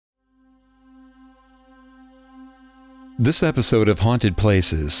This episode of Haunted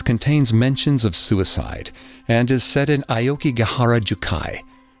Places contains mentions of suicide and is set in Aokigahara Jukai,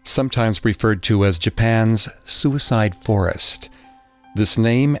 sometimes referred to as Japan's suicide forest. This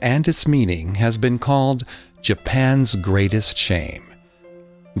name and its meaning has been called Japan's greatest shame.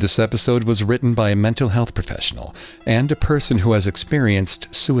 This episode was written by a mental health professional and a person who has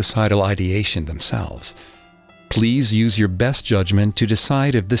experienced suicidal ideation themselves. Please use your best judgment to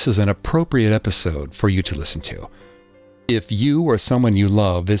decide if this is an appropriate episode for you to listen to. If you or someone you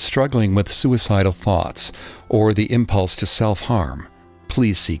love is struggling with suicidal thoughts or the impulse to self-harm,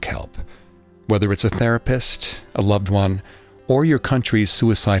 please seek help. Whether it's a therapist, a loved one, or your country's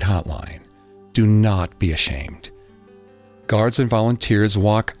suicide hotline, do not be ashamed. Guards and volunteers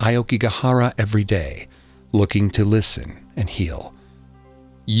walk Aokigahara every day, looking to listen and heal.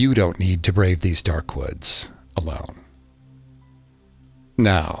 You don't need to brave these dark woods alone.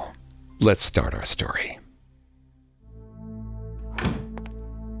 Now, let's start our story.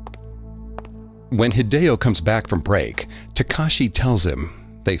 When Hideo comes back from break, Takashi tells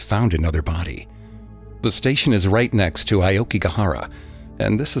him they found another body. The station is right next to Aokigahara,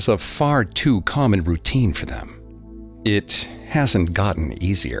 and this is a far too common routine for them. It hasn't gotten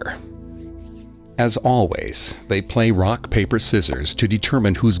easier. As always, they play rock, paper, scissors to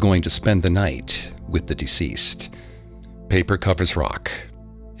determine who's going to spend the night with the deceased. Paper covers rock.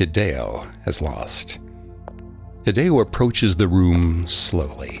 Hideo has lost. Hideo approaches the room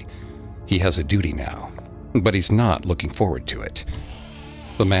slowly. He has a duty now, but he's not looking forward to it.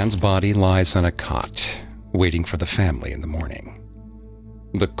 The man's body lies on a cot, waiting for the family in the morning.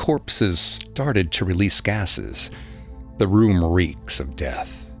 The corpse has started to release gases. The room reeks of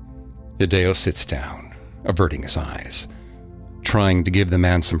death. Hideo sits down, averting his eyes, trying to give the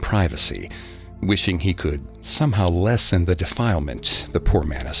man some privacy, wishing he could somehow lessen the defilement the poor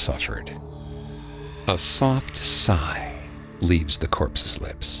man has suffered. A soft sigh leaves the corpse's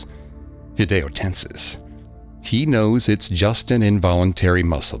lips. Hideo tenses. He knows it's just an involuntary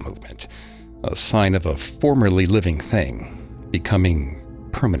muscle movement, a sign of a formerly living thing becoming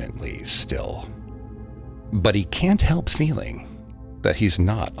permanently still. But he can't help feeling that he's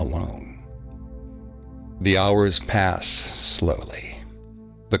not alone. The hours pass slowly.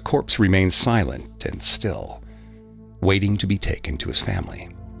 The corpse remains silent and still, waiting to be taken to his family.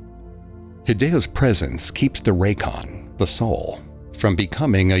 Hideo's presence keeps the Reikon, the soul, from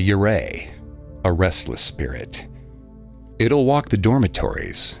becoming a Yurei, a restless spirit. It'll walk the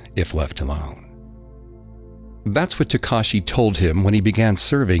dormitories if left alone. That's what Takashi told him when he began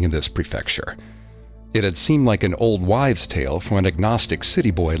serving in this prefecture. It had seemed like an old wives' tale for an agnostic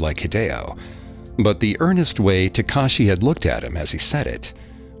city boy like Hideo, but the earnest way Takashi had looked at him as he said it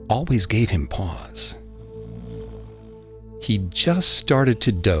always gave him pause. He just started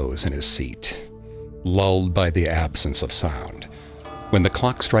to doze in his seat, lulled by the absence of sound, when the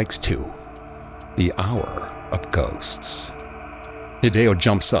clock strikes 2, the hour of ghosts. Hideo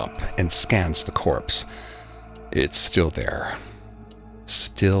jumps up and scans the corpse. It's still there.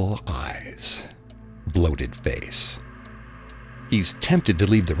 Still eyes. Bloated face. He's tempted to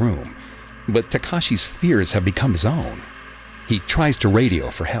leave the room, but Takashi's fears have become his own. He tries to radio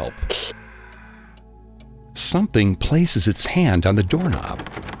for help. Something places its hand on the doorknob.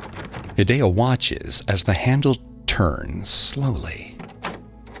 Hideo watches as the handle turns slowly.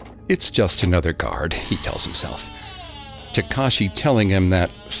 It's just another guard, he tells himself. Takashi telling him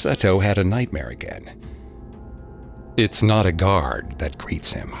that Seto had a nightmare again. It's not a guard that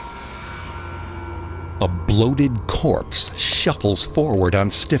greets him. A bloated corpse shuffles forward on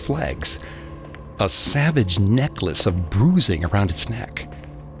stiff legs, a savage necklace of bruising around its neck.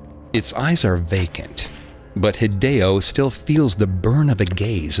 Its eyes are vacant, but Hideo still feels the burn of a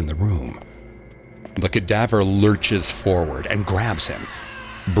gaze in the room. The cadaver lurches forward and grabs him,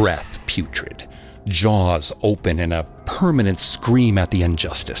 breath putrid, jaws open in a permanent scream at the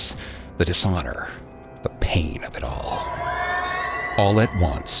injustice, the dishonor, the pain of it all. All at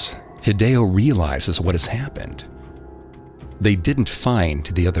once, Hideo realizes what has happened. They didn't find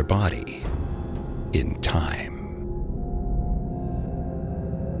the other body in time.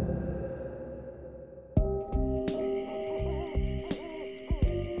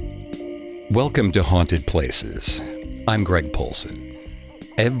 Welcome to Haunted Places. I'm Greg Polson.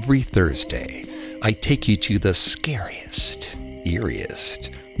 Every Thursday, I take you to the scariest, eeriest,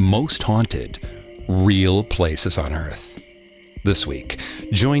 most haunted, real places on Earth. This week,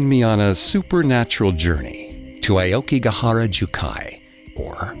 join me on a supernatural journey to Aokigahara Jukai,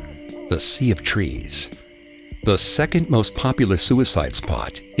 or the Sea of Trees, the second most popular suicide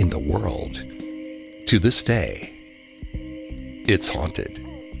spot in the world. To this day, it's haunted.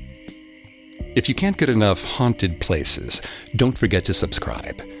 If you can't get enough haunted places, don't forget to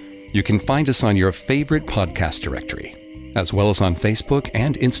subscribe. You can find us on your favorite podcast directory, as well as on Facebook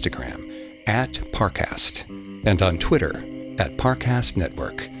and Instagram @Parcast, and on Twitter @Parcast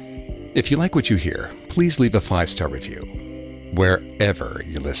Network. If you like what you hear, please leave a 5-star review, wherever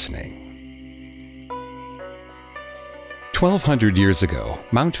you're listening. 1,200 years ago,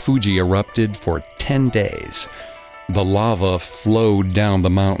 Mount Fuji erupted for 10 days. The lava flowed down the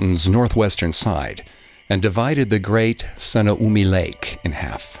mountain's northwestern side and divided the great Senoumi Lake in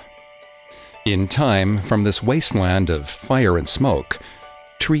half. In time, from this wasteland of fire and smoke,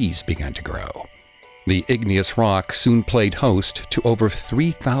 trees began to grow. The igneous rock soon played host to over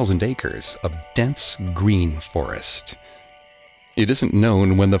 3,000 acres of dense green forest. It isn't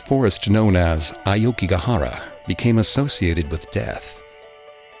known when the forest known as Aokigahara became associated with death.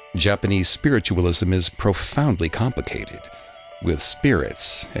 Japanese spiritualism is profoundly complicated, with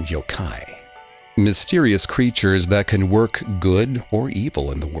spirits and yokai, mysterious creatures that can work good or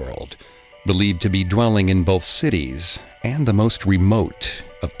evil in the world, believed to be dwelling in both cities and the most remote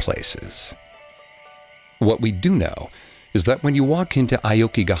of places. What we do know is that when you walk into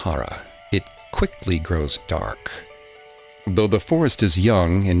Aokigahara, it quickly grows dark. Though the forest is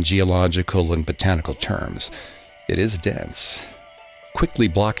young in geological and botanical terms, it is dense, quickly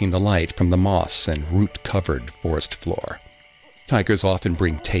blocking the light from the moss and root-covered forest floor. Hikers often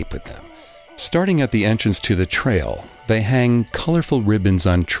bring tape with them. Starting at the entrance to the trail, they hang colorful ribbons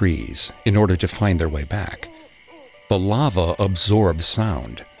on trees in order to find their way back. The lava absorbs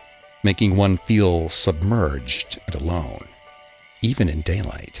sound, making one feel submerged and alone, even in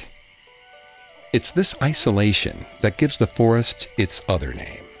daylight. It's this isolation that gives the forest its other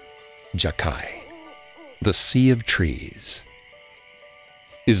name, Jakai, the Sea of Trees.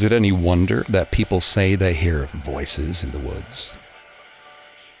 Is it any wonder that people say they hear voices in the woods?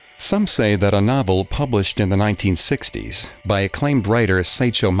 Some say that a novel published in the 1960s by acclaimed writer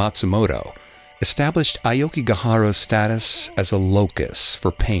Seicho Matsumoto established Aokigahara's status as a locus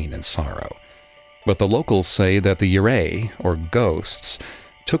for pain and sorrow. But the locals say that the yurei, or ghosts,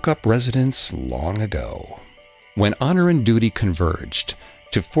 took up residence long ago, when honor and duty converged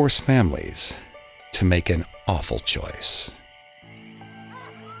to force families to make an awful choice.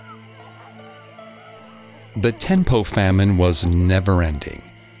 The Tenpo famine was never-ending.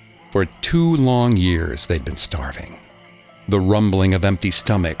 For 2 long years they'd been starving. The rumbling of empty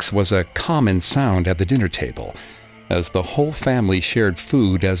stomachs was a common sound at the dinner table, as the whole family shared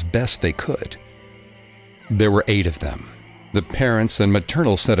food as best they could. There were 8 of them. The parents and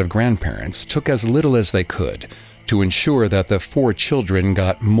maternal set of grandparents took as little as they could to ensure that the 4 children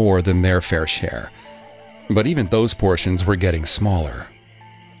got more than their fair share. But even those portions were getting smaller.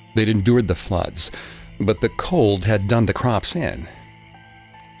 They'd endured the floods, but the cold had done the crops in.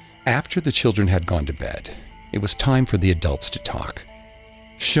 After the children had gone to bed, it was time for the adults to talk.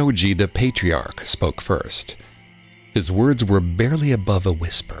 Shoji, the patriarch, spoke first. His words were barely above a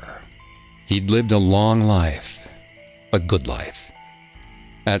whisper. He'd lived a long life, a good life.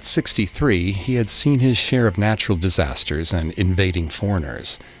 At 63, he had seen his share of natural disasters and invading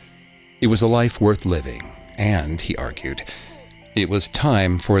foreigners. It was a life worth living, and, he argued, it was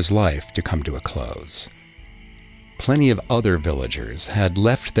time for his life to come to a close. Plenty of other villagers had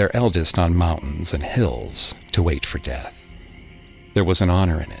left their eldest on mountains and hills to wait for death. There was an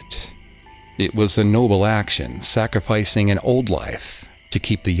honor in it. It was a noble action, sacrificing an old life to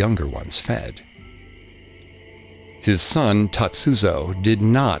keep the younger ones fed. His son, Tatsuzo, did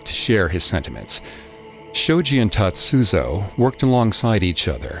not share his sentiments. Shoji and Tatsuzo worked alongside each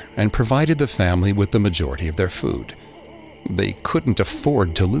other and provided the family with the majority of their food. They couldn't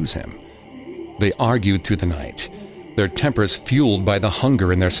afford to lose him. They argued through the night, their tempers fueled by the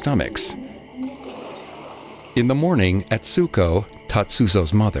hunger in their stomachs. In the morning, Etsuko,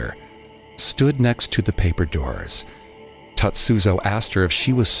 Tatsuzo's mother, stood next to the paper doors. Tatsuzo asked her if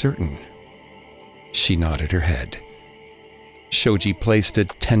she was certain. She nodded her head. Shoji placed a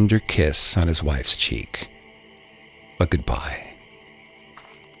tender kiss on his wife's cheek. A goodbye.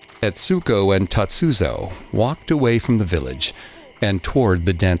 Etsuko and Tatsuzo walked away from the village and toward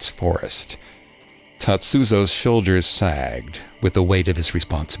the dense forest. Tatsuzo's shoulders sagged with the weight of his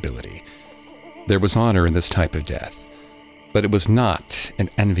responsibility. There was honor in this type of death, but it was not an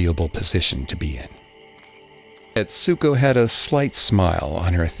enviable position to be in. Etsuko had a slight smile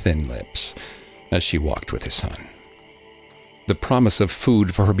on her thin lips as she walked with her son. The promise of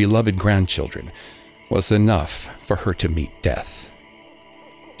food for her beloved grandchildren was enough for her to meet death.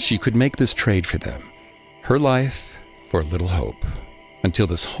 She could make this trade for them, her life for a little hope, until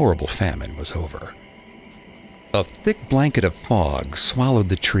this horrible famine was over. A thick blanket of fog swallowed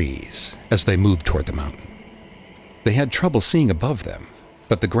the trees as they moved toward the mountain. They had trouble seeing above them,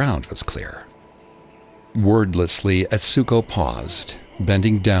 but the ground was clear. Wordlessly, Etsuko paused,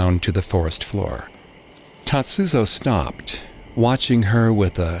 bending down to the forest floor. Tatsuzo stopped, watching her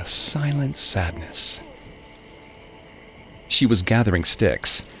with a silent sadness. She was gathering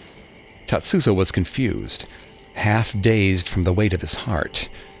sticks. Tatsuzo was confused, half dazed from the weight of his heart,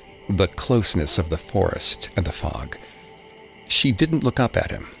 the closeness of the forest and the fog. She didn't look up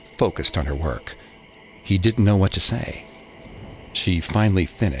at him, focused on her work. He didn't know what to say. She finally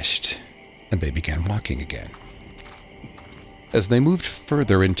finished, and they began walking again. As they moved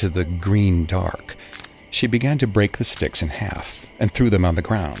further into the green dark, she began to break the sticks in half and threw them on the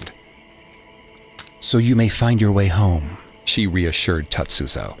ground. "So you may find your way home," she reassured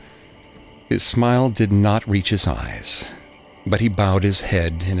Tatsuzo. His smile did not reach his eyes, but he bowed his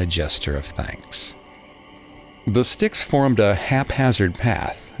head in a gesture of thanks. The sticks formed a haphazard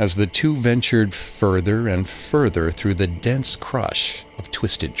path as the two ventured further and further through the dense crush of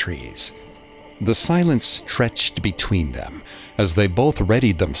twisted trees. The silence stretched between them as they both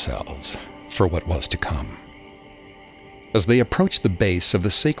readied themselves for what was to come. As they approached the base of the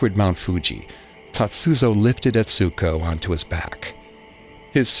sacred Mount Fuji, Tatsuzo lifted Etsuko onto his back.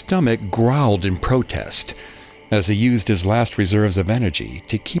 His stomach growled in protest as he used his last reserves of energy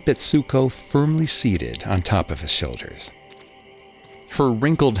to keep Etsuko firmly seated on top of his shoulders. Her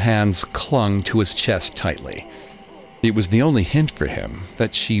wrinkled hands clung to his chest tightly. It was the only hint for him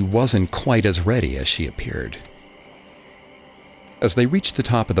that she wasn't quite as ready as she appeared. As they reached the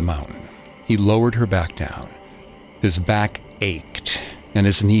top of the mountain, he lowered her back down. His back ached and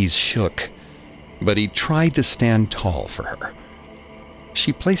his knees shook, but he tried to stand tall for her.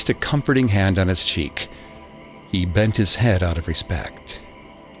 She placed a comforting hand on his cheek. He bent his head out of respect.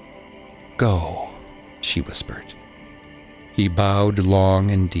 "Go," she whispered. He bowed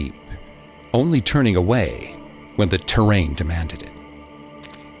long and deep, only turning away when the terrain demanded it.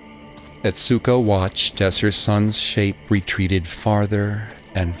 Etsuko watched as her son's shape retreated farther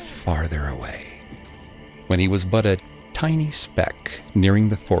and farther away. When he was but a tiny speck nearing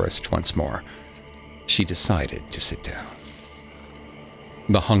the forest once more, she decided to sit down.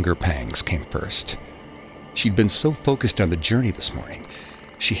 The hunger pangs came first. She'd been so focused on the journey this morning,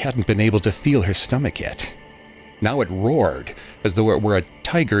 she hadn't been able to feel her stomach yet. Now it roared, as though it were a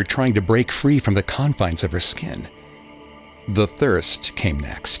tiger trying to break free from the confines of her skin. The thirst came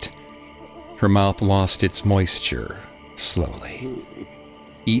next. Her mouth lost its moisture slowly.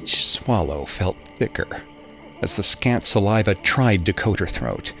 Each swallow felt thicker, as the scant saliva tried to coat her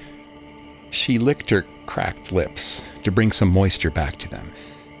throat. She licked her cracked lips to bring some moisture back to them.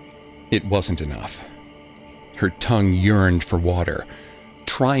 It wasn't enough. Her tongue yearned for water,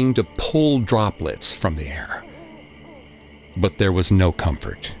 trying to pull droplets from the air. But there was no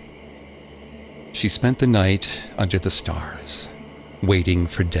comfort. She spent the night under the stars, waiting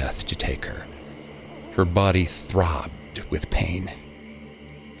for death to take her. Her body throbbed with pain.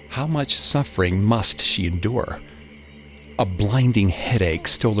 How much suffering must she endure? A blinding headache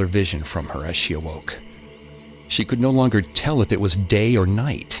stole her vision from her as she awoke. She could no longer tell if it was day or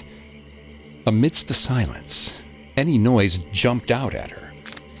night. Amidst the silence, any noise jumped out at her.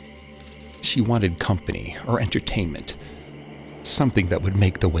 She wanted company or entertainment, something that would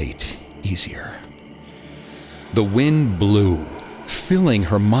make the wait easier. The wind blew, filling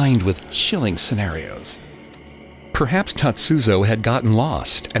her mind with chilling scenarios. Perhaps Tatsuzo had gotten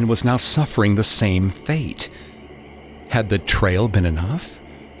lost and was now suffering the same fate. Had the trail been enough?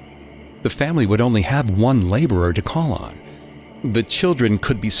 The family would only have one laborer to call on. The children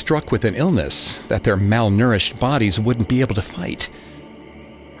could be struck with an illness that their malnourished bodies wouldn't be able to fight.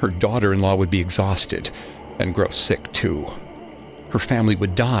 Her daughter-in-law would be exhausted and grow sick too. Her family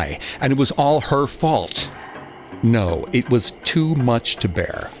would die, and it was all her fault. No, it was too much to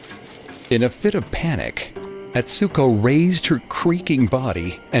bear. In a fit of panic, Etsuko raised her creaking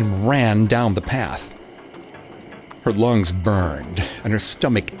body and ran down the path. Her lungs burned, and her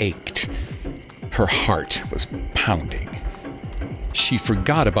stomach ached. Her heart was pounding. She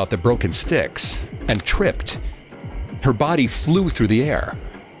forgot about the broken sticks and tripped. Her body flew through the air.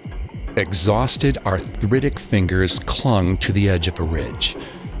 Exhausted, arthritic fingers clung to the edge of a ridge.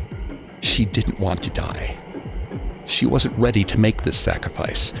 She didn't want to die. She wasn't ready to make this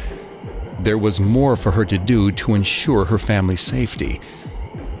sacrifice. There was more for her to do to ensure her family's safety.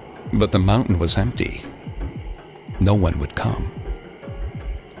 But the mountain was empty. No one would come.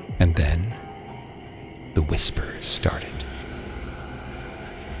 And then the whispers started.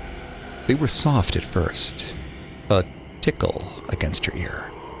 They were soft at first, a tickle against her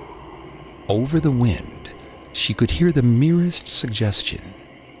ear. Over the wind, she could hear the merest suggestion.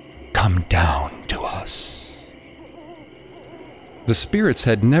 "Come down to us." The spirits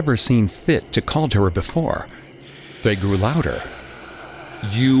had never seen fit to call to her before. They grew louder.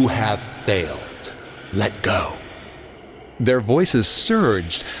 "You have failed. Let go." Their voices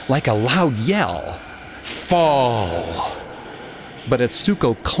surged like a loud yell. "Fall." But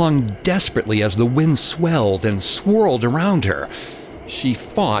Etsuko clung desperately as the wind swelled and swirled around her. She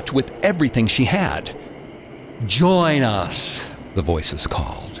fought with everything she had. "Join us," the voices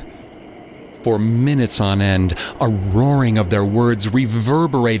called. For minutes on end, a roaring of their words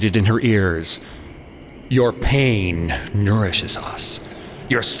reverberated in her ears. "Your pain nourishes us.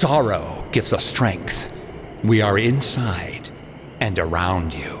 Your sorrow gives us strength. We are inside and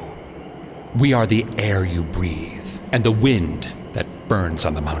around you. We are the air you breathe and the wind that burns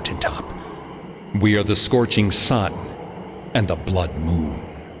on the mountaintop. We are the scorching sun and the blood moon.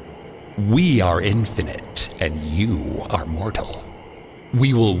 We are infinite and you are mortal.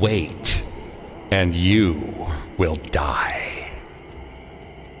 We will wait and you will die."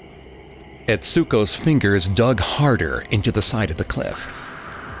 Etsuko's fingers dug harder into the side of the cliff,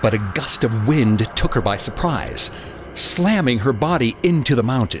 but a gust of wind took her by surprise, slamming her body into the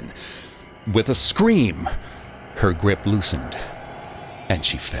mountain. With a scream, her grip loosened, and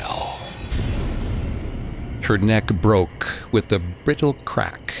she fell. Her neck broke with a brittle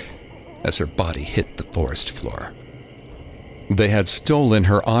crack as her body hit the forest floor. They had stolen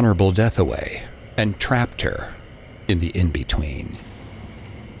her honorable death away and trapped her in the in-between.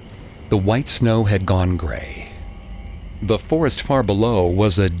 The white snow had gone gray. The forest far below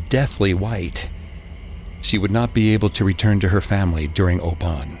was a deathly white. She would not be able to return to her family during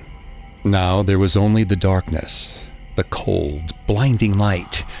Oban. Now there was only the darkness, the cold, blinding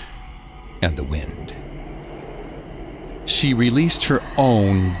light, and the wind. She released her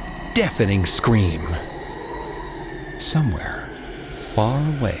own deafening scream. Somewhere, far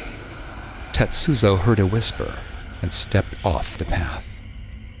away, Tetsuzo heard a whisper and stepped off the path.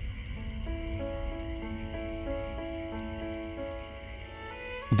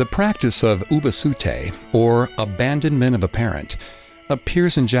 The practice of ubasute, or abandonment of a parent,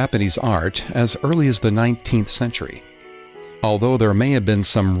 appears in Japanese art as early as the 19th century. Although there may have been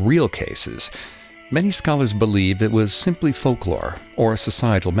some real cases, many scholars believe it was simply folklore or a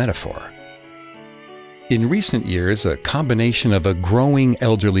societal metaphor. In recent years, a combination of a growing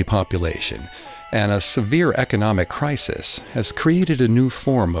elderly population and a severe economic crisis has created a new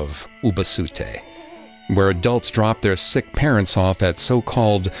form of ubasute, where adults drop their sick parents off at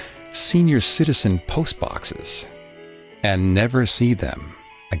so-called senior citizen postboxes and never see them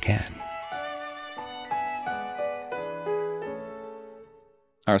again.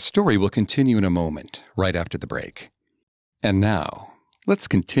 Our story will continue in a moment, right after the break. And now, let's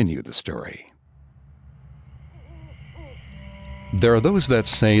continue the story. There are those that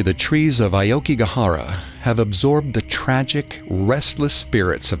say the trees of Aokigahara have absorbed the tragic, restless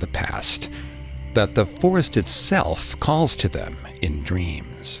spirits of the past, that the forest itself calls to them in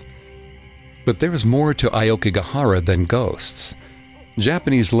dreams. But there is more to Aokigahara than ghosts.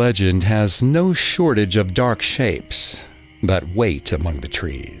 Japanese legend has no shortage of dark shapes that wait among the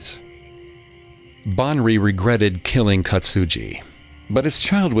trees. Banri regretted killing Katsuji, but his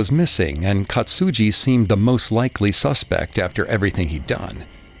child was missing and Katsuji seemed the most likely suspect after everything he'd done.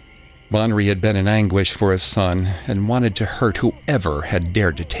 Banri had been in anguish for his son and wanted to hurt whoever had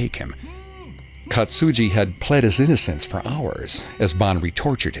dared to take him. Katsuji had pled his innocence for hours as Banri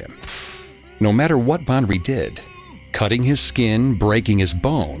tortured him. No matter what Banri did, cutting his skin, breaking his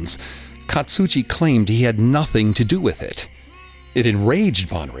bones, Katsuji claimed he had nothing to do with it. It enraged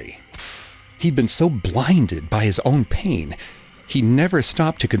Banri. He'd been so blinded by his own pain, he never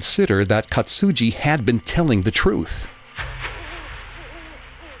stopped to consider that Katsuji had been telling the truth.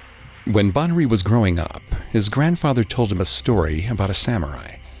 When Banri was growing up, his grandfather told him a story about a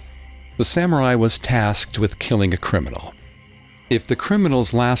samurai. The samurai was tasked with killing a criminal. If the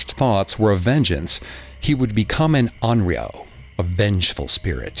criminal's last thoughts were of vengeance, he would become an onryo, a vengeful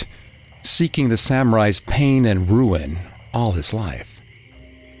spirit, seeking the samurai's pain and ruin all his life.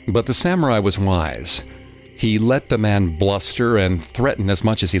 But the samurai was wise. He let the man bluster and threaten as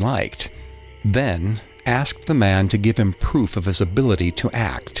much as he liked, then asked the man to give him proof of his ability to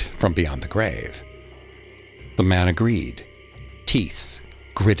act from beyond the grave. The man agreed, teeth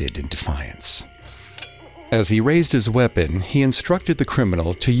gritted in defiance. As he raised his weapon, he instructed the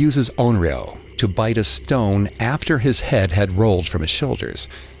criminal to use his onryo to bite a stone after his head had rolled from his shoulders.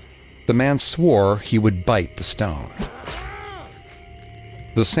 The man swore he would bite the stone.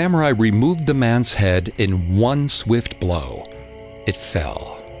 The samurai removed the man's head in one swift blow. It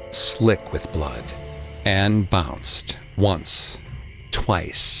fell, slick with blood. and bounced once,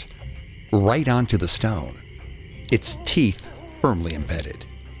 twice, right onto the stone, its teeth firmly embedded.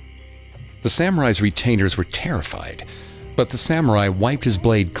 The samurai's retainers were terrified, but the samurai wiped his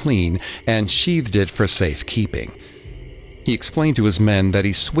blade clean and sheathed it for safekeeping. He explained to his men that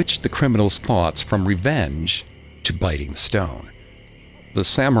he switched the criminal's thoughts from revenge to biting the stone. The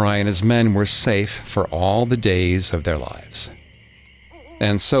samurai and his men were safe for all the days of their lives.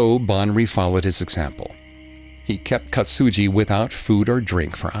 And so Banri followed his example. He kept Katsuji without food or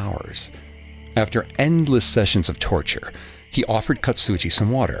drink for hours. After endless sessions of torture, he offered Katsuji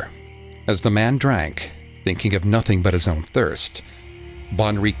some water. As the man drank, thinking of nothing but his own thirst,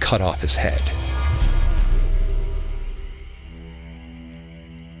 Banri cut off his head.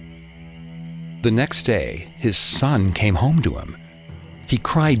 The next day, his son came home to him. He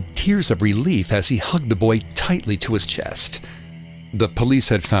cried tears of relief as he hugged the boy tightly to his chest. The police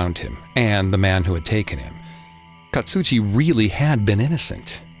had found him, and the man who had taken him. Katsuji really had been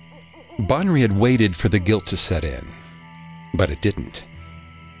innocent. Banri had waited for the guilt to set in, but it didn't.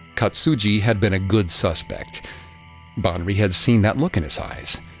 Katsuji had been a good suspect. Banri had seen that look in his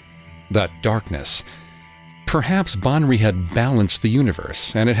eyes, that darkness. Perhaps Banri had balanced the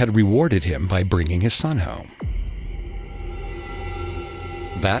universe, and it had rewarded him by bringing his son home.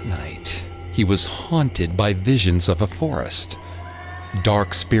 That night, he was haunted by visions of a forest.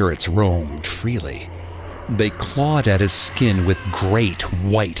 Dark spirits roamed freely. They clawed at his skin with great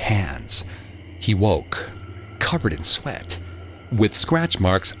white hands. He woke, covered in sweat, with scratch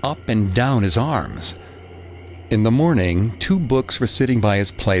marks up and down his arms. In the morning, 2 books were sitting by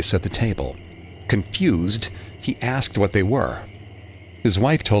his place at the table. Confused, he asked what they were. His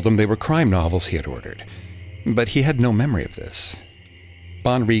wife told him they were crime novels he had ordered, but he had no memory of this.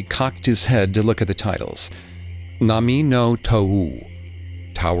 Banri cocked his head to look at the titles. Nami no Tou,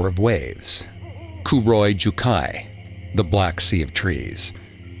 Tower of Waves. Kuroi Jukai, The Black Sea of Trees.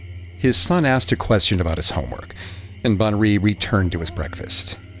 His son asked a question about his homework, and Banri returned to his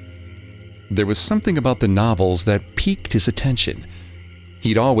breakfast. There was something about the novels that piqued his attention.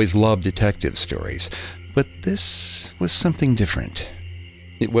 He'd always loved detective stories, but this was something different.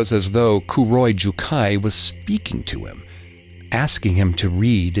 It was as though Kuroi Jukai was speaking to him, asking him to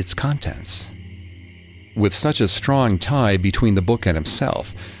read its contents. With such a strong tie between the book and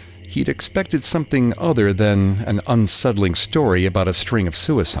himself, he'd expected something other than an unsettling story about a string of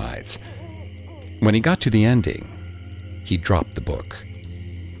suicides. When he got to the ending, he dropped the book.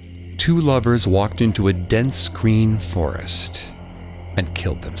 2 lovers walked into a dense green forest and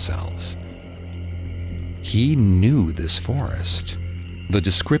killed themselves. He knew this forest, the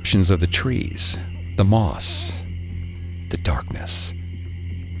descriptions of the trees, the moss, the darkness.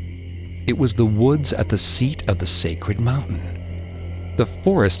 It was the woods at the seat of the sacred mountain, the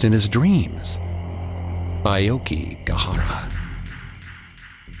forest in his dreams, Aokigahara.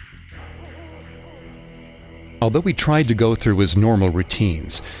 Although he tried to go through his normal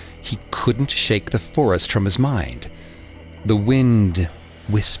routines, he couldn't shake the forest from his mind. The wind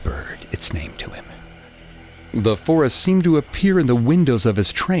whispered its name to him. The forest seemed to appear in the windows of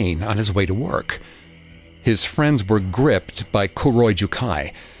his train on his way to work. His friends were gripped by Kuroi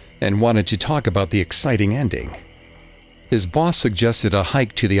Jukai and wanted to talk about the exciting ending. His boss suggested a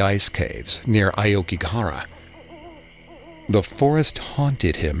hike to the ice caves near Aokigahara. The forest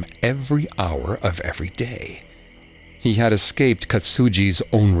haunted him every hour of every day. He had escaped Katsuji's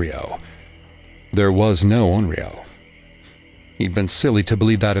Onryo. There was no Onryo. He'd been silly to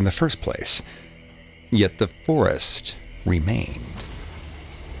believe that in the first place. Yet the forest remained.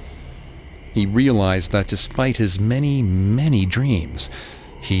 He realized that despite his many, many dreams,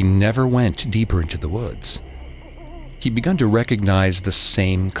 he never went deeper into the woods. He began to recognize the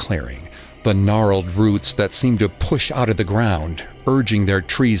same clearing, the gnarled roots that seemed to push out of the ground, urging their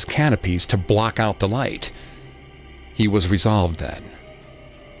trees' canopies to block out the light. He was resolved then.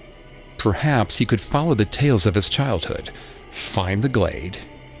 Perhaps he could follow the tales of his childhood, find the glade,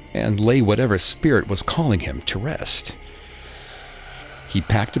 and lay whatever spirit was calling him to rest. He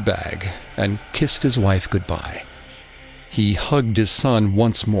packed a bag and kissed his wife goodbye. He hugged his son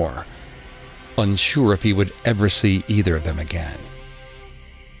once more, unsure if he would ever see either of them again.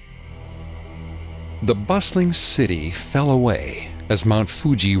 The bustling city fell away as Mount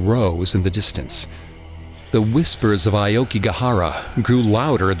Fuji rose in the distance. The whispers of Aokigahara grew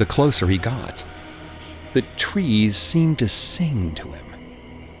louder the closer he got. The trees seemed to sing to him.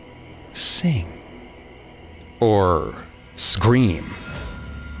 Sing. Or scream.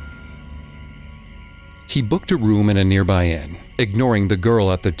 He booked a room in a nearby inn, ignoring the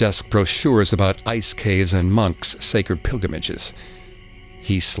girl at the desk brochures about ice caves and monks' sacred pilgrimages.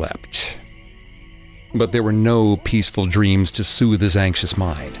 He slept. But there were no peaceful dreams to soothe his anxious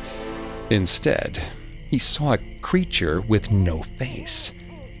mind. Instead, he saw a creature with no face.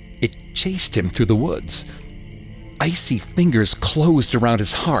 It chased him through the woods. Icy fingers closed around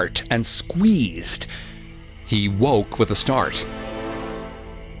his heart and squeezed. He woke with a start.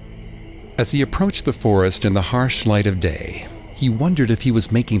 As he approached the forest in the harsh light of day, he wondered if he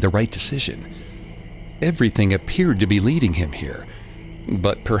was making the right decision. Everything appeared to be leading him here,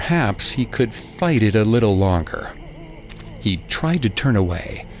 but perhaps he could fight it a little longer. He tried to turn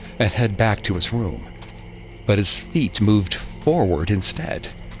away and head back to his room, but his feet moved forward instead.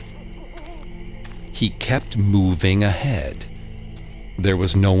 He kept moving ahead. There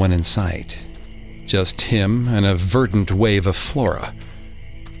was no one in sight, just him and a verdant wave of flora.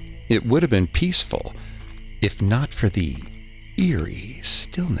 It would have been peaceful if not for the eerie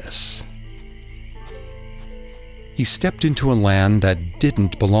stillness. He stepped into a land that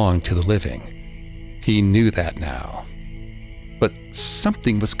didn't belong to the living. He knew that now. But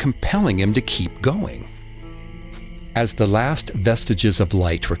something was compelling him to keep going. As the last vestiges of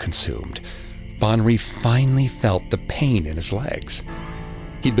light were consumed, Bonri finally felt the pain in his legs.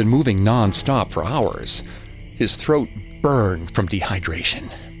 He'd been moving non-stop for hours. His throat burned from dehydration.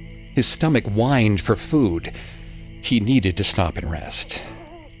 His stomach whined for food. He needed to stop and rest.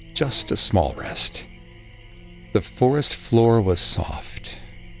 Just a small rest. The forest floor was soft,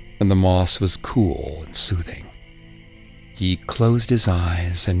 and the moss was cool and soothing. He closed his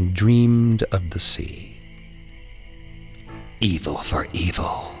eyes and dreamed of the sea. Evil for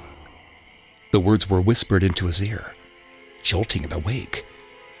evil. The words were whispered into his ear, jolting him awake.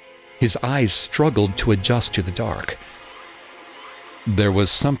 His eyes struggled to adjust to the dark. There was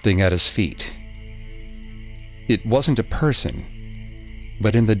something at his feet. It wasn't a person,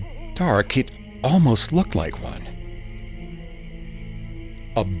 but in the dark it almost looked like one.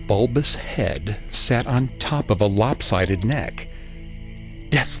 A bulbous head sat on top of a lopsided neck,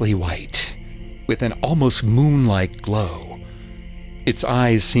 deathly white, with an almost moon-like glow. Its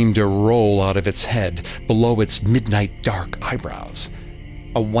eyes seemed to roll out of its head below its midnight dark eyebrows.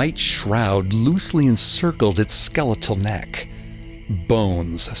 A white shroud loosely encircled its skeletal neck.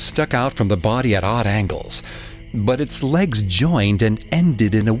 Bones stuck out from the body at odd angles, but its legs joined and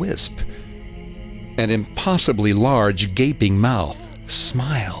ended in a wisp. An impossibly large, gaping mouth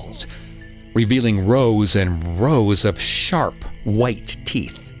smiled, revealing rows and rows of sharp, white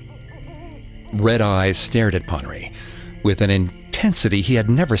teeth. Red eyes stared at Bonri with an intensity he had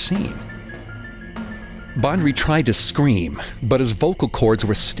never seen. Bonri tried to scream, but his vocal cords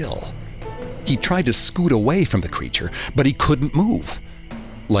were still. He tried to scoot away from the creature, but he couldn't move.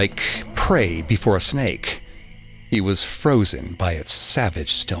 Like prey before a snake, he was frozen by its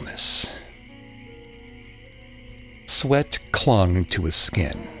savage stillness. Sweat clung to his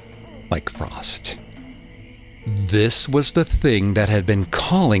skin like frost. This was the thing that had been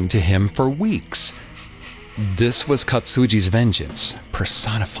calling to him for weeks. This was Katsuji's vengeance,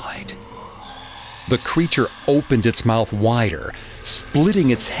 personified. The creature opened its mouth wider, splitting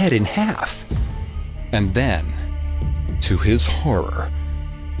its head in half. And then, to his horror,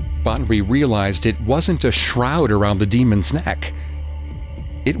 Bonri realized it wasn't a shroud around the demon's neck.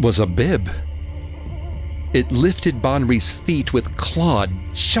 It was a bib. It lifted Bonri's feet with clawed,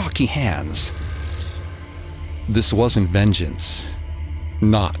 chalky hands. This wasn't vengeance.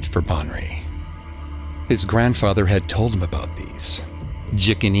 Not for Bonri. His grandfather had told him about these.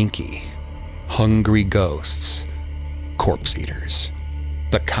 Jikininki, hungry ghosts, corpse eaters,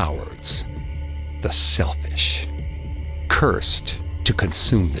 the cowards, the selfish, cursed to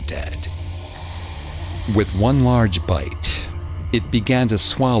consume the dead. With one large bite, it began to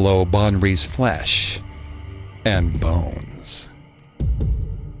swallow Bonri's flesh and bones.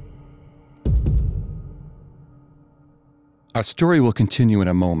 Our story will continue in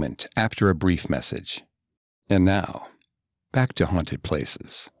a moment after a brief message. And now, back to haunted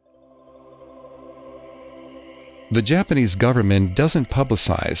places. The Japanese government doesn't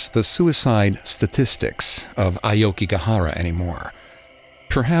publicize the suicide statistics of Aokigahara anymore.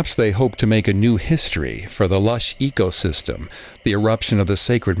 Perhaps they hope to make a new history for the lush ecosystem the eruption of the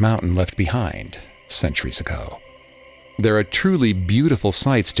sacred mountain left behind centuries ago. There are truly beautiful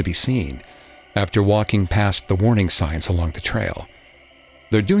sights to be seen after walking past the warning signs along the trail.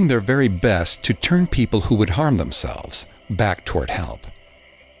 They're doing their very best to turn people who would harm themselves back toward help.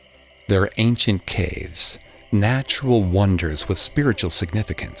 There are ancient caves, natural wonders with spiritual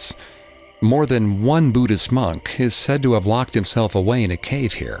significance. More than one Buddhist monk is said to have locked himself away in a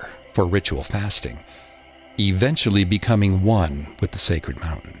cave here for ritual fasting, eventually becoming one with the sacred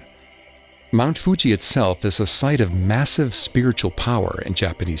mountain. Mount Fuji itself is a site of massive spiritual power in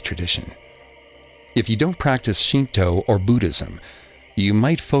Japanese tradition. If you don't practice Shinto or Buddhism, you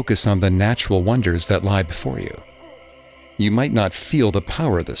might focus on the natural wonders that lie before you. You might not feel the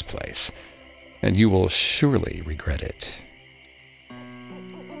power of this place, and you will surely regret it.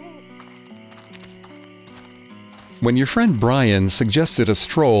 When your friend Brian suggested a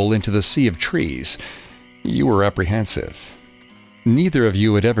stroll into the sea of trees, you were apprehensive. Neither of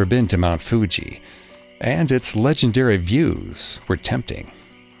you had ever been to Mount Fuji, and its legendary views were tempting.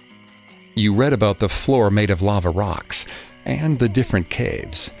 You read about the floor made of lava rocks and the different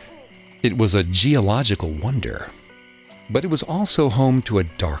caves. It was a geological wonder, but it was also home to a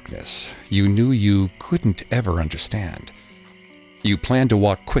darkness you knew you couldn't ever understand. You planned to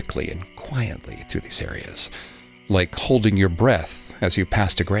walk quickly and quietly through these areas, like holding your breath as you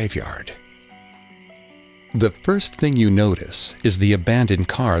passed a graveyard. The first thing you notice is the abandoned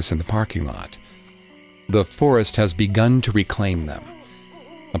cars in the parking lot. The forest has begun to reclaim them.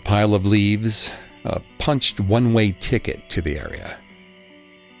 A pile of leaves, a punched one-way ticket to the area.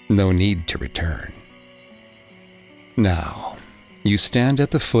 No need to return. Now, you stand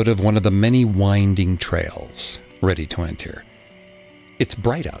at the foot of one of the many winding trails, ready to enter. It's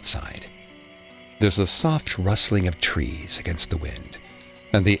bright outside. There's a soft rustling of trees against the wind,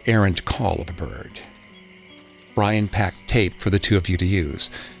 and the errant call of a bird. Brian packed tape for the two of you to use,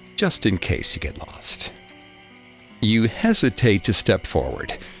 just in case you get lost. You hesitate to step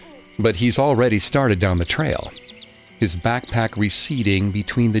forward, but he's already started down the trail, his backpack receding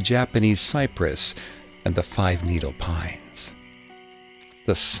between the Japanese cypress and the five-needle pines.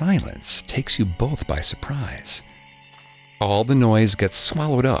 The silence takes you both by surprise. All the noise gets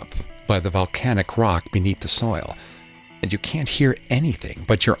swallowed up by the volcanic rock beneath the soil, and you can't hear anything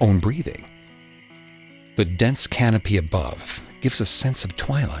but your own breathing. The dense canopy above gives a sense of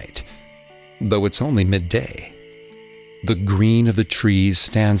twilight, though it's only midday. The green of the trees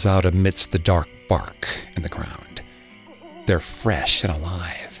stands out amidst the dark bark and the ground. They're fresh and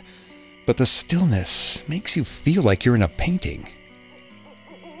alive, but the stillness makes you feel like you're in a painting.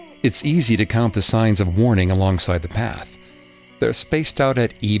 It's easy to count the signs of warning alongside the path. They're spaced out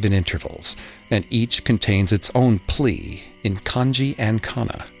at even intervals, and each contains its own plea in kanji and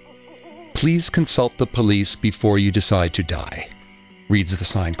kana. Please consult the police before you decide to die, reads the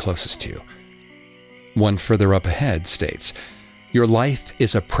sign closest to you. One further up ahead states, your life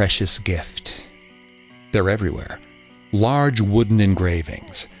is a precious gift. They're everywhere. Large wooden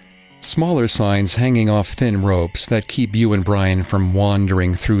engravings. Smaller signs hanging off thin ropes that keep you and Brian from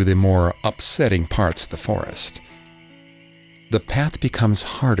wandering through the more upsetting parts of the forest. The path becomes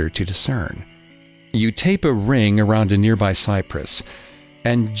harder to discern. You tape a ring around a nearby cypress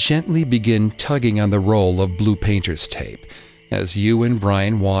and gently begin tugging on the roll of blue painter's tape as you and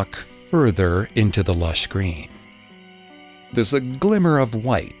Brian walk further into the lush green. There's a glimmer of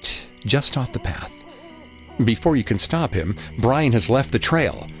white just off the path. Before you can stop him, Brian has left the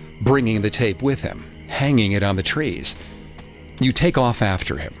trail, bringing the tape with him, hanging it on the trees. You take off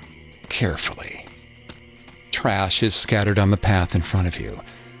after him, carefully. Trash is scattered on the path in front of you.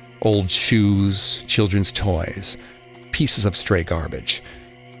 Old shoes, children's toys, pieces of stray garbage.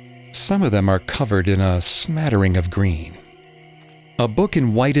 Some of them are covered in a smattering of green. A book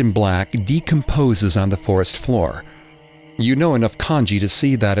in white and black decomposes on the forest floor. You know enough kanji to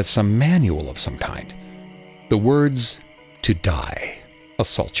see that it's a manual of some kind. The words, "to die,"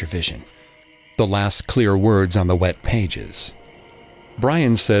 assault your vision. The last clear words on the wet pages.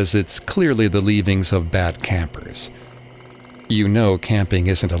 Brian says it's clearly the leavings of bad campers. You know camping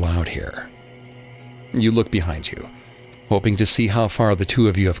isn't allowed here. You look behind you, hoping to see how far the two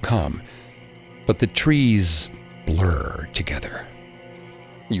of you have come, but the trees blur together.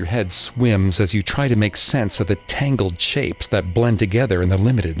 Your head swims as you try to make sense of the tangled shapes that blend together in the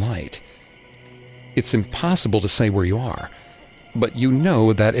limited light. It's impossible to say where you are, but you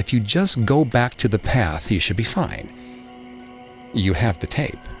know that if you just go back to the path, you should be fine. You have the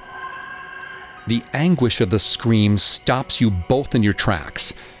tape. The anguish of the scream stops you both in your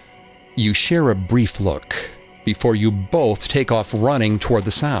tracks. You share a brief look before you both take off running toward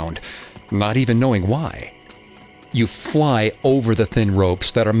the sound, not even knowing why. You fly over the thin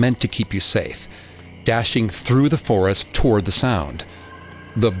ropes that are meant to keep you safe, dashing through the forest toward the sound.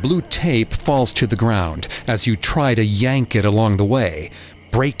 The blue tape falls to the ground as you try to yank it along the way,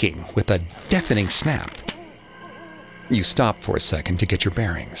 breaking with a deafening snap. You stop for a second to get your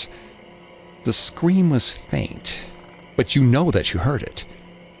bearings. The scream was faint, but you know that you heard it.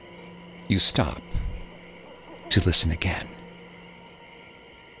 You stop to listen again.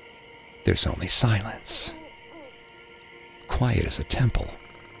 There's only silence. Quiet as a temple.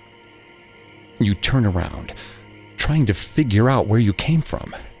 You turn around, trying to figure out where you came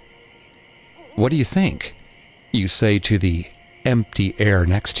from. "What do you think?" you say to the empty air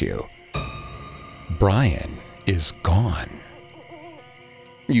next to you. Brian is gone.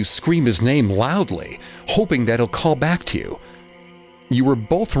 You scream his name loudly, hoping that he'll call back to you. You were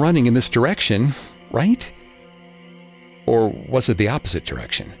both running in this direction, right? Or was it the opposite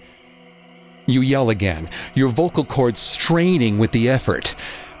direction? You yell again, your vocal cords straining with the effort.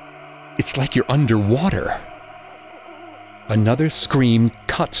 It's like you're underwater. Another scream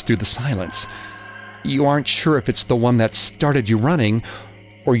cuts through the silence. You aren't sure if it's the one that started you running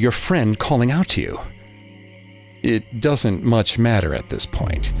or your friend calling out to you. It doesn't much matter at this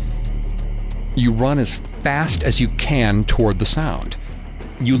point. You run as fast as you can toward the sound.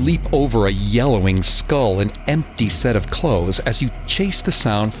 You leap over a yellowing skull and empty set of clothes as you chase the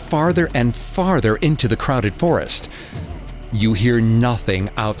sound farther and farther into the crowded forest. You hear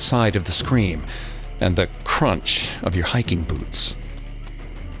nothing outside of the scream and the crunch of your hiking boots.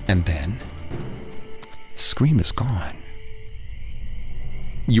 And then, the scream is gone.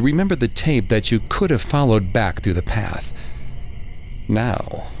 You remember the tape that you could have followed back through the path.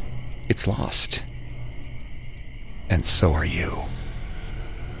 Now, it's lost. And so are you.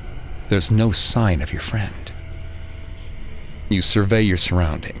 There's no sign of your friend. You survey your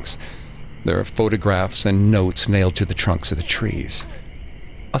surroundings. There are photographs and notes nailed to the trunks of the trees.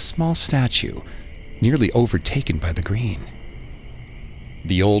 A small statue, nearly overtaken by the green.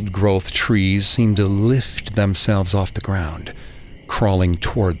 The old-growth trees seem to lift themselves off the ground, crawling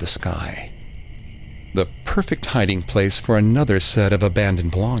toward the sky. The perfect hiding place for another set of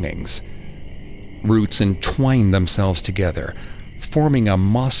abandoned belongings. Roots entwine themselves together, forming a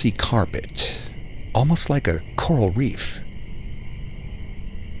mossy carpet, almost like a coral reef.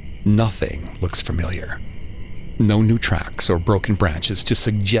 Nothing looks familiar. No new tracks or broken branches to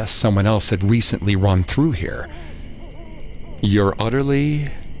suggest someone else had recently run through here. You're utterly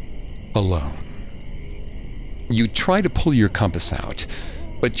alone. You try to pull your compass out,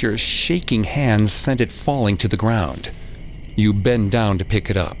 but your shaking hands send it falling to the ground. You bend down to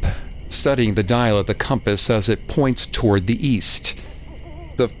pick it up, studying the dial of the compass as it points toward the east.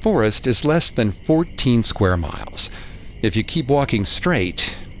 The forest is less than 14 square miles. If you keep walking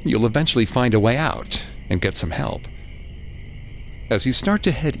straight, you'll eventually find a way out and get some help. As you start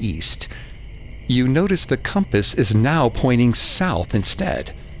to head east, you notice the compass is now pointing south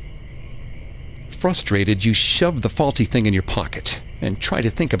instead. Frustrated, you shove the faulty thing in your pocket and try to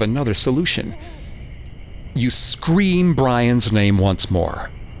think of another solution. You scream Brian's name once more.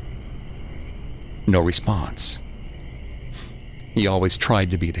 No response. He always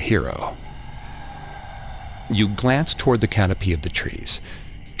tried to be the hero. You glance toward the canopy of the trees,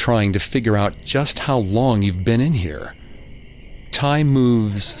 trying to figure out just how long you've been in here. Time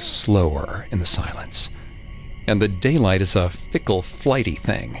moves slower in the silence, and the daylight is a fickle, flighty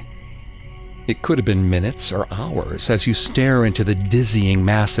thing. It could have been minutes or hours as you stare into the dizzying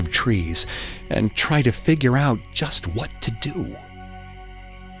mass of trees and try to figure out just what to do.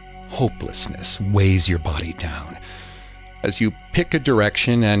 Hopelessness weighs your body down as you pick a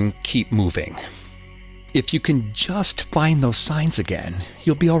direction and keep moving. If you can just find those signs again,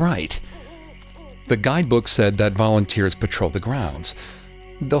 you'll be all right. The guidebook said that volunteers patrol the grounds.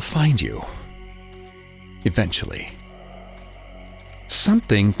 They'll find you. Eventually.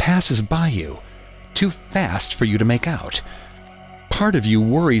 Something passes by you, too fast for you to make out. Part of you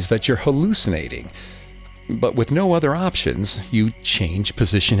worries that you're hallucinating, but with no other options, you change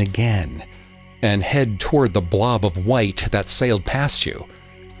position again and head toward the blob of white that sailed past you.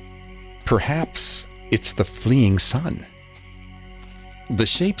 Perhaps it's the fleeing sun. The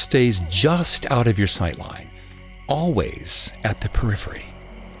shape stays just out of your sightline, always at the periphery.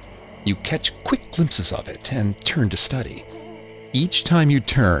 You catch quick glimpses of it and turn to study. Each time you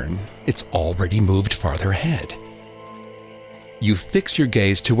turn, it's already moved farther ahead. You fix your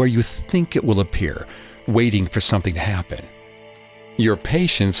gaze to where you think it will appear, waiting for something to happen. Your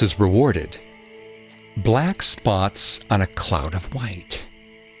patience is rewarded. Black spots on a cloud of white.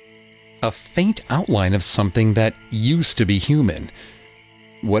 A faint outline of something that used to be human.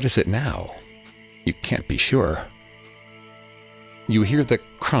 What is it now? You can't be sure. You hear the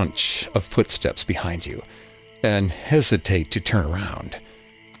crunch of footsteps behind you and hesitate to turn around.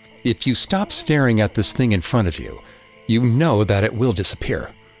 If you stop staring at this thing in front of you, you know that it will disappear.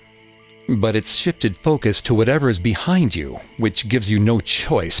 But it's shifted focus to whatever is behind you, which gives you no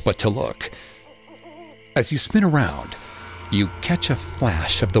choice but to look. As you spin around, you catch a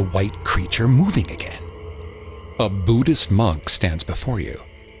flash of the white creature moving again. A Buddhist monk stands before you.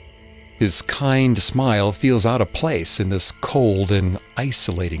 His kind smile feels out of place in this cold and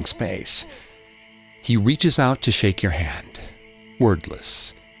isolating space. He reaches out to shake your hand,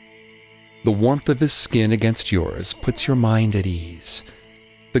 wordless. The warmth of his skin against yours puts your mind at ease.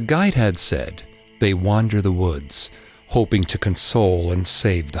 The guide had said they wander the woods, hoping to console and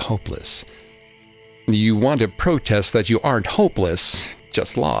save the hopeless. You want to protest that you aren't hopeless,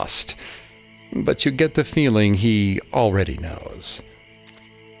 just lost. But you get the feeling he already knows.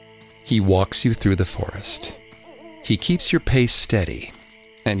 He walks you through the forest. He keeps your pace steady,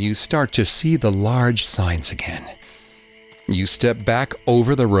 and you start to see the large signs again. You step back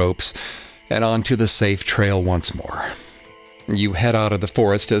over the ropes and onto the safe trail once more. You head out of the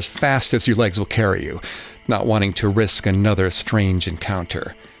forest as fast as your legs will carry you, not wanting to risk another strange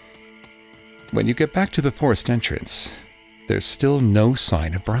encounter. When you get back to the forest entrance, there's still no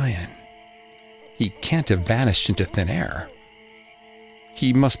sign of Brian. He can't have vanished into thin air.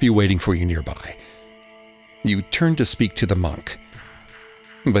 He must be waiting for you nearby. You turn to speak to the monk,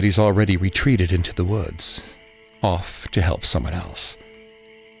 but he's already retreated into the woods, off to help someone else.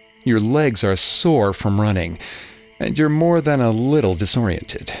 Your legs are sore from running, and you're more than a little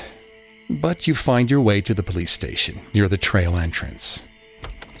disoriented. But you find your way to the police station near the trail entrance.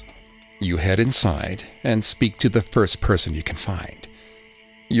 You head inside and speak to the first person you can find.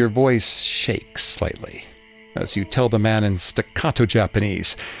 Your voice shakes slightly as you tell the man in staccato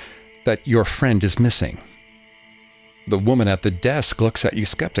Japanese that your friend is missing. The woman at the desk looks at you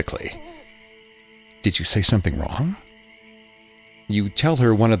skeptically. Did you say something wrong? You tell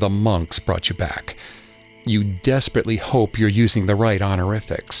her one of the monks brought you back. You desperately hope you're using the right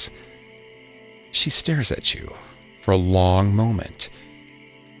honorifics. She stares at you for a long moment,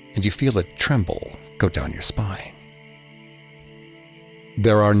 and you feel a tremble go down your spine.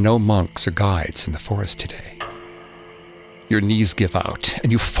 There are no monks or guides in the forest today. Your knees give out,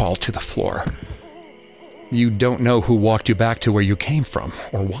 and you fall to the floor. You don't know who walked you back to where you came from,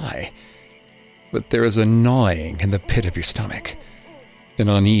 or why. But there is a gnawing in the pit of your stomach, an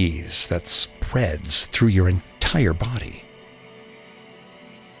unease that spreads through your entire body.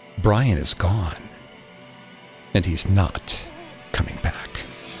 Brian is gone, and he's not coming back.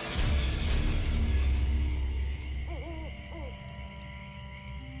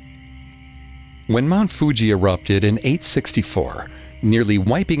 When Mount Fuji erupted in 864, nearly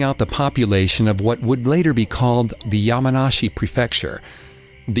wiping out the population of what would later be called the Yamanashi Prefecture,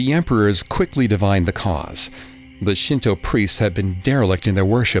 the emperors quickly divined the cause. The Shinto priests had been derelict in their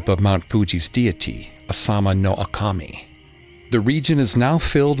worship of Mount Fuji's deity, Asama no Akami. The region is now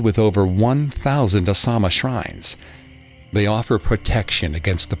filled with over 1,000 Asama shrines. They offer protection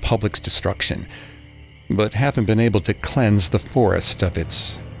against the public's destruction, but haven't been able to cleanse the forest of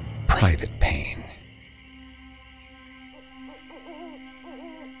its private pain.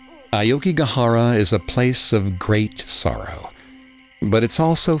 Aokigahara is a place of great sorrow, but it's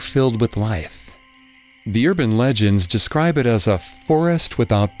also filled with life. The urban legends describe it as a forest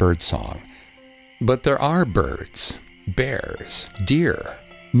without birdsong, but there are birds, bears, deer,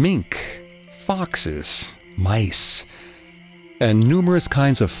 mink, foxes, mice, and numerous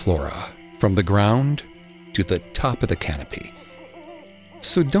kinds of flora, from the ground to the top of the canopy.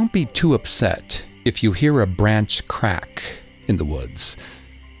 So don't be too upset if you hear a branch crack in the woods.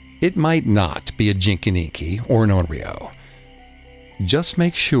 It might not be a jinkiniki or an onryo. Just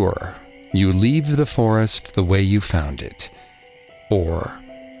make sure you leave the forest the way you found it, or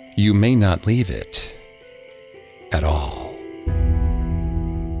you may not leave it at all.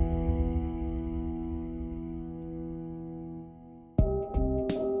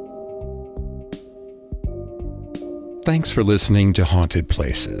 Thanks for listening to Haunted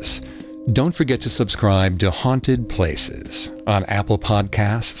Places. Don't forget to subscribe to Haunted Places on Apple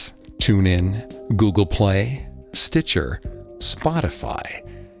Podcasts, TuneIn, Google Play, Stitcher, Spotify,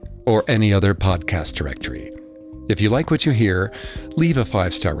 or any other podcast directory. If you like what you hear, leave a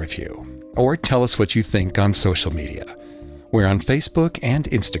 5-star review, or tell us what you think on social media. We're on Facebook and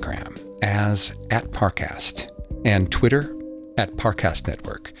Instagram as @Parcast, and Twitter @Parcast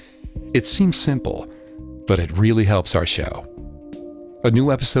Network. It seems simple, but it really helps our show. A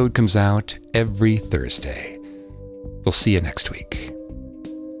new episode comes out every Thursday. We'll see you next week.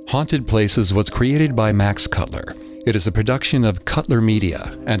 Haunted Places was created by Max Cutler. It is a production of Cutler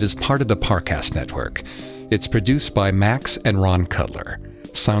Media and is part of the Parcast Network. It's produced by Max and Ron Cutler.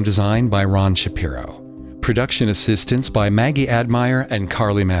 Sound design by Ron Shapiro. Production assistance by Maggie Admire and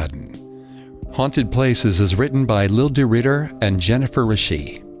Carly Madden. Haunted Places is written by Lil DeRitter and Jennifer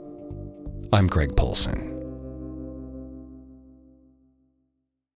Rashi. I'm Greg Polson.